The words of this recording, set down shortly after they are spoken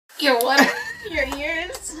Your what? Your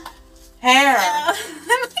ears? Hair.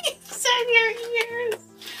 You said your ears.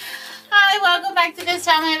 Hi, welcome back to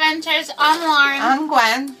DisFamily Adventures. I'm Lauren. I'm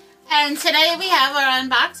Gwen. And today we have our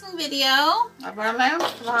unboxing video. Of our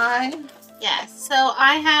Loungefly. Yes, so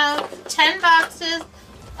I have 10 boxes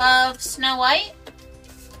of Snow White.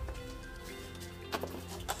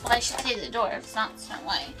 Well, I should say the dwarves, not Snow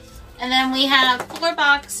White. And then we have 4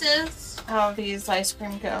 boxes Of these ice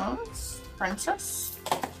cream cones. Princess.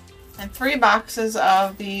 And 3 boxes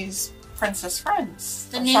of these Princess Friends.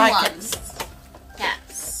 The new ones.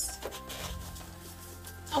 Yes.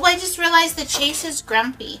 Oh, I just realized that Chase is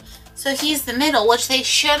grumpy. So he's the middle, which they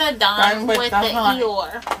should have done with the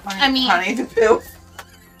Eeyore. Honey the Pooh.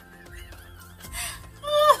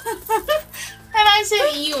 And I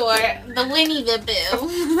said Eeyore, the Winnie the Pooh.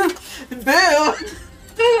 Boo!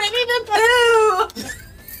 Winnie the Pooh!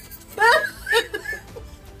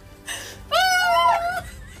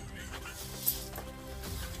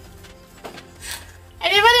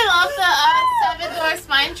 Anybody love the Seven Dwarves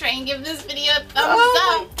Mine Train? Give this video a thumbs up.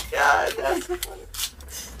 Oh my god, that's so funny.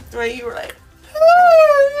 The way you were like,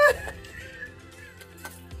 oh my god.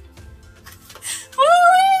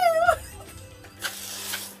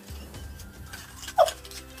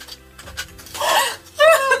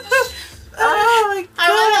 I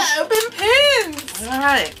want to open pins.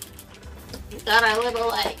 Alright. We got our little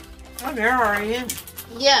like. Oh, there are you.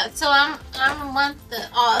 Yeah, so I'm want the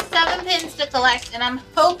 7 pins to collect, and I'm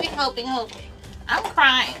hoping. I'm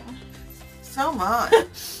crying. So much.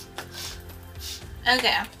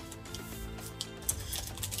 Okay.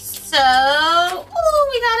 So, oh,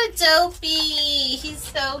 we got a Dopey. He's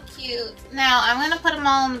so cute. Now, I'm going to put them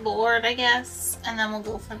all on the board, I guess, and then we'll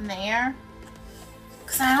go from there.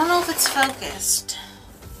 Because I don't know if it's focused.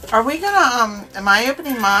 Are we gonna, am I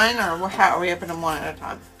opening mine, or how are we opening them one at a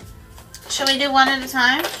time? Should we do one at a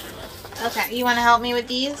time? Okay, you want to help me with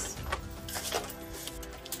these?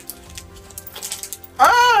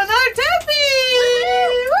 Oh, another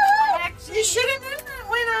Dopey! You should have done that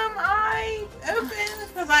when I opened,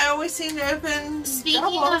 because I always seem to open Speaking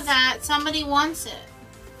doubles. of that, somebody wants it.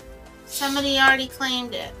 Somebody already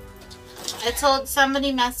claimed it. I told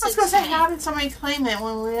somebody messaged I was going to say, me. how did somebody claim it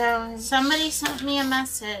when we Somebody sent me a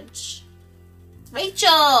message.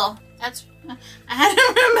 Rachel! That's... I had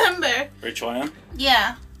to remember. Rachel Ann?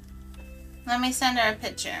 Yeah. Let me send her a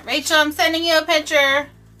picture. Rachel, I'm sending you a picture.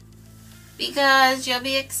 Because you'll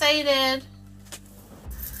be excited.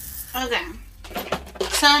 Okay.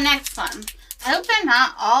 So next one. I hope they're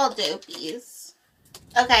not all Dopies.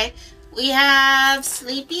 Okay. We have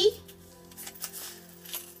Sleepy.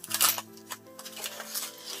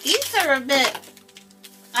 These are a bit...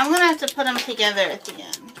 I'm going to have to put them together at the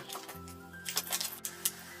end.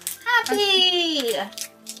 Happy!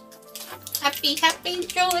 Happy, happy,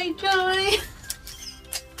 joy, joy.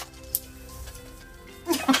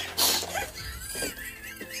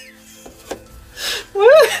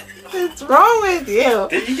 What's wrong with you?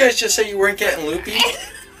 Did you guys just say you weren't getting loopy? I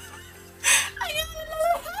got a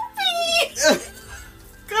little happy.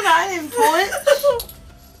 Good, I didn't pull it.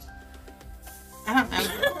 I don't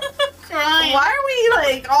remember. Crying. Why are we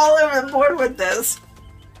like all over the board with this?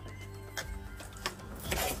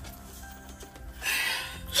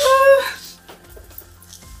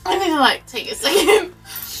 I need to like take a second.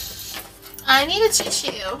 I need a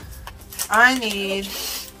tissue. I need...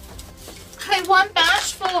 I want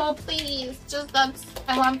bashful, please. Just that's.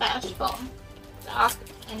 I want bashful. Doc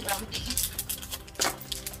and grumpy.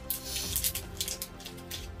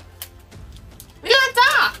 We got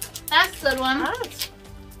Doc. That's a good one. Oh,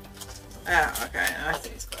 okay. I see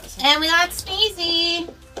his glasses. And we got Sneezy.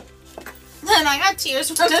 And I got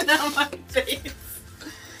tears running down my face.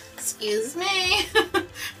 Excuse me.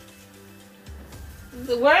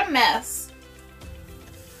 We're a mess.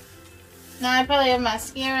 Now I probably have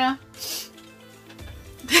mascara.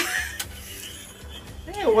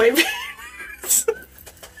 Hey, wait.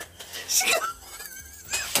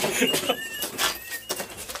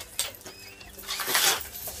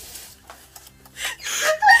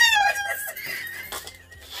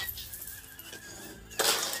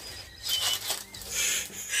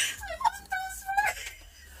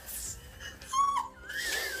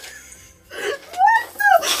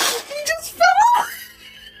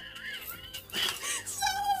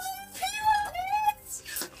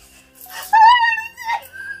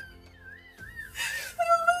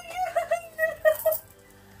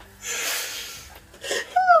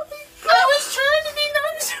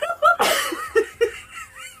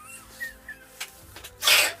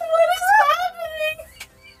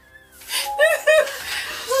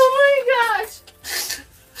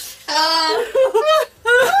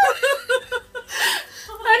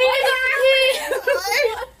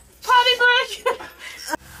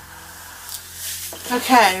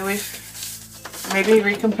 Okay, we've maybe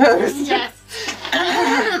recomposed. Yes.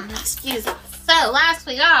 Excuse me. So, last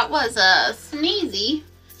we got was a sneezy.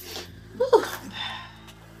 Whew.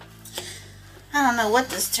 I don't know what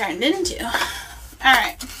this turned into.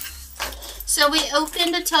 Alright. So, we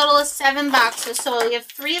opened a total of 7 boxes, so we have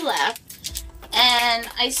 3 left. And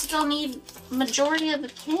I still need majority of the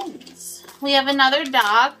pins. We have another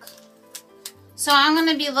dog. So, I'm going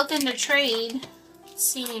to be looking to trade, it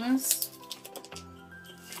seems.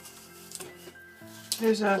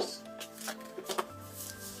 Who's us?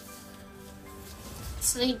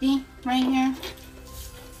 Sleepy right here.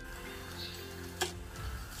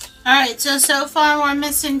 Alright, so far we're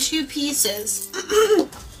missing 2 pieces.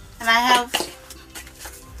 And I have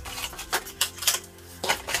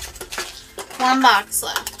 1 box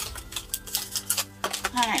left.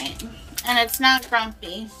 Alright. And it's not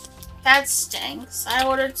Grumpy. That stinks. I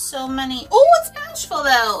ordered so many. Oh, it's Bashful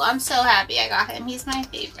though. I'm so happy I got him. He's my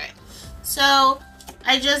favorite. So,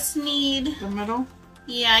 I just need... The middle?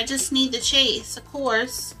 Yeah, I just need the chase, of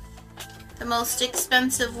course. The most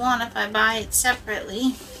expensive one if I buy it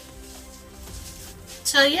separately.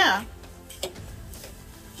 So, yeah.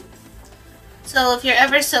 So, if you're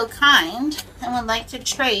ever so kind and would like to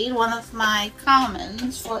trade one of my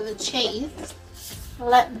commons for the chase,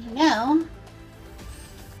 let me know.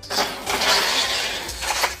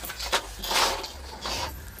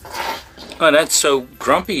 Oh, that's so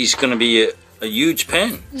Grumpy's going to be a huge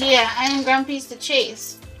pen. Yeah, and Grumpy's the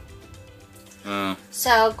chase.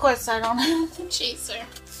 So, of course, I don't have the chaser.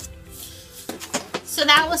 So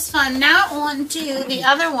that was fun. Now on to the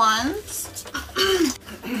other ones.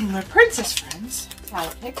 My princess friends.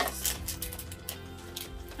 Sidekicks.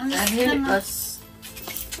 I'm just And here, gonna...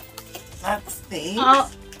 that's these.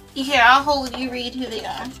 Here, I'll hold you read who they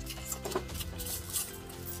are.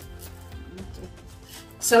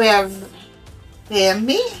 So we have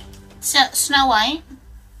Bambi. Snow White.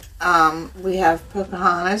 We have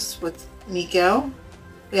Pocahontas with Nico.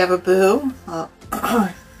 We have a Boo.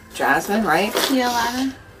 Jasmine, right?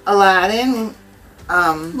 Yeah, Aladdin.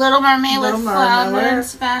 Little Mermaid Little with Mermaid. Flounder and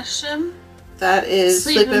Sebastian. That is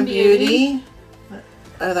Sleeping Beauty.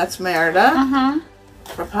 That's Merida.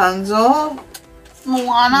 Rapunzel.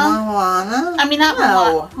 Moana. I mean, not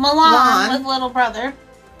No. Moana with little brother.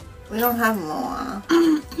 We don't have Moana.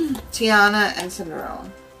 Tiana and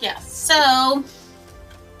Cinderella. Yes. So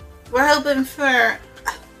we're hoping for a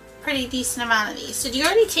pretty decent amount of these. So do you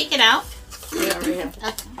already take it out? Yeah, right here.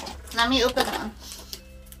 Okay. Let me open one.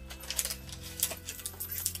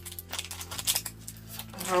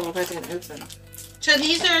 Oh, look, I didn't open. So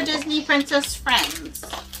these are Disney Princess Friends.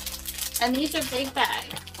 And these are big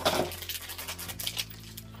bags.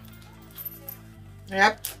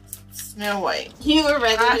 Yep. Snow White. You were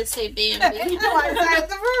ready to say Bambi. No, I said it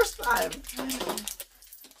the first time.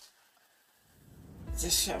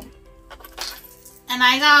 Just show. And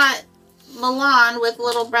I got Milan with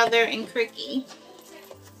little brother and Cricky.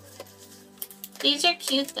 These are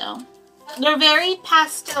cute though. They're very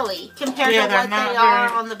pastel-y compared to what they are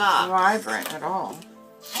on the box. Vibrant at all.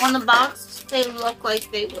 On the box, they look like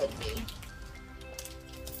they would be.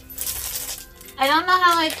 I don't know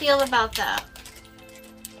how I feel about that.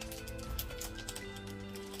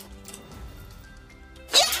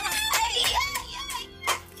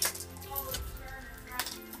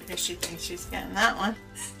 I guess she thinks she's getting that one.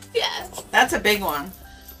 Yes. That's a big one.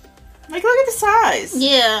 Like, look at the size.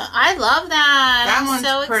 Yeah, I love that. That I'm one's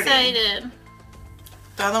so pretty. excited.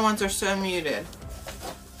 The other ones are so muted.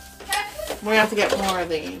 We have to get more of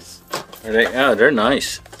these. Are they? Oh, they're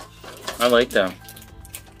nice. I like them.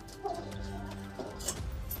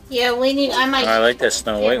 Yeah, we need. I might. I like that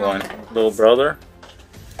Snow White one. Little brother.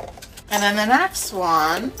 And then the next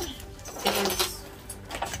one is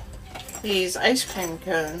these ice cream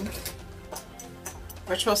cones,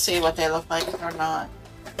 which we'll see what they look like or not.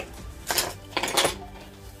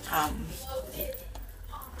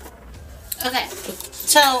 Okay,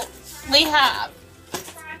 so we have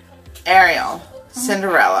Ariel,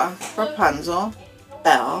 Cinderella, Rapunzel,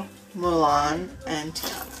 Belle, Mulan, and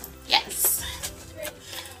Tiana. yes.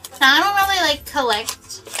 Now I don't really like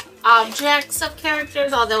collect objects of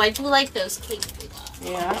characters, although I do like those cakes.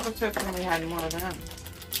 Yeah, I was hoping we had more of them.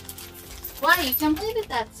 Why? You completed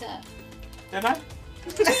that set. Did I?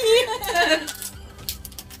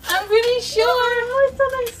 I'm pretty sure. I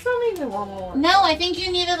thought I still needed one more. No, I think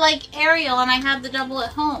you needed like Ariel, and I have the double at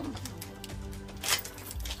home.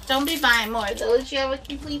 Don't be buying more of those. You have a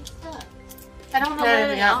complete set. I don't know where Okay,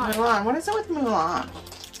 we they got are. Mulan. What is it with Mulan?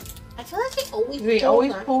 I feel like We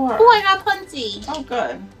always pull her. Oh, I got Punty. Oh,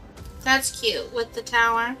 good. That's cute with the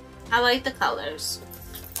tower. I like the colors.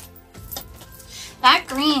 That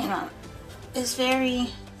green is very...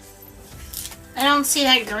 I don't see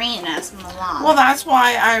that green as Milan. Well, that's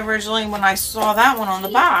why I originally, when I saw that one on the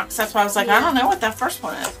box, that's why I was like, I don't know what that first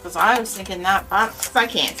one is. Because I was thinking that box, I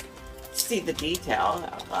can't see the detail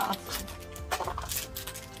of that.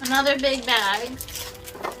 Another big bag.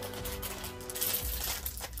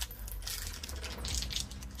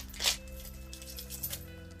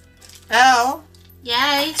 Oh.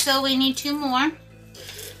 Yay, so we need 2 more.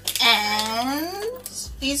 And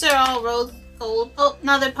these are all rose gold. Oh,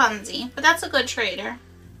 another Punzi. But that's a good trader.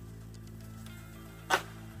 Are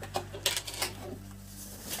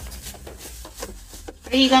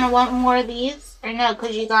you going to want more of these? Or no,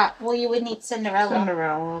 because you got... Well, you would need Cinderella.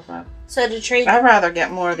 Cinderella, but... So to trade... I'd rather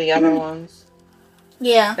get more of the other ones.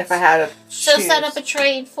 Yeah. If I had to So choose. set up a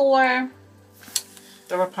trade for...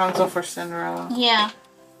 The Rapunzel for Cinderella. Yeah.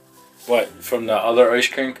 What, from the other ice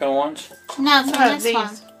cream cone ones? No, from No, this these.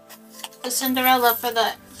 one. The Cinderella for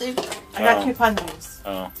the... I got 2 Punzies.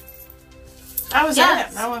 Oh. That was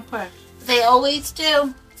Yes. it. That went quick. They always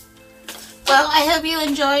do. Well, I hope you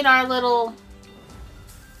enjoyed our little...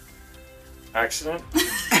 Accident?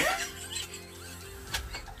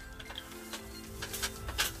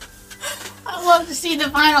 I'd love to see the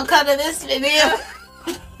final cut of this video.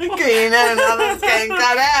 Green and another's getting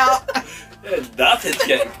cut out. Nothing's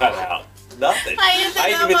getting cut out. Nothing.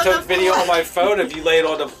 I even took video on my phone if you lay it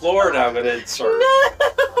on the floor and I'm going to insert.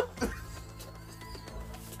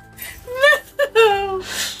 No.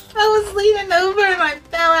 I was leaning over and I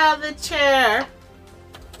fell out of the chair.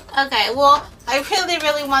 Okay, well, I really,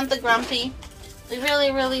 really want the Grumpy. We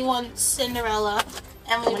really, really want Cinderella.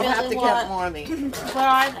 And we We really have to want... get more of these. Where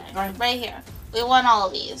are they? Right here. We want all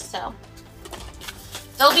of these, so...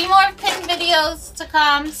 There'll be more pin videos to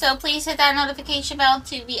come, so please hit that notification bell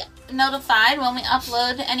to be notified when we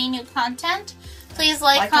upload any new content. Please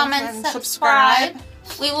like, comment, and subscribe.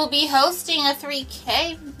 We will be hosting a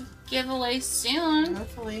 3K giveaway soon.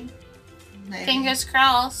 Hopefully. Maybe. Fingers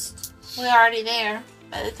crossed. We're already there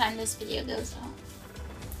by the time this video goes out.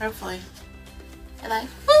 Hopefully. You're like,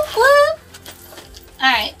 whoop whoop.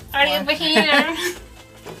 Alright, already over here.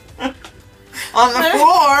 On the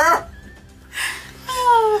floor.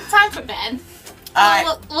 Oh, time for bed. All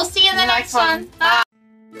right. We'll see you in the next Next one. one. Bye.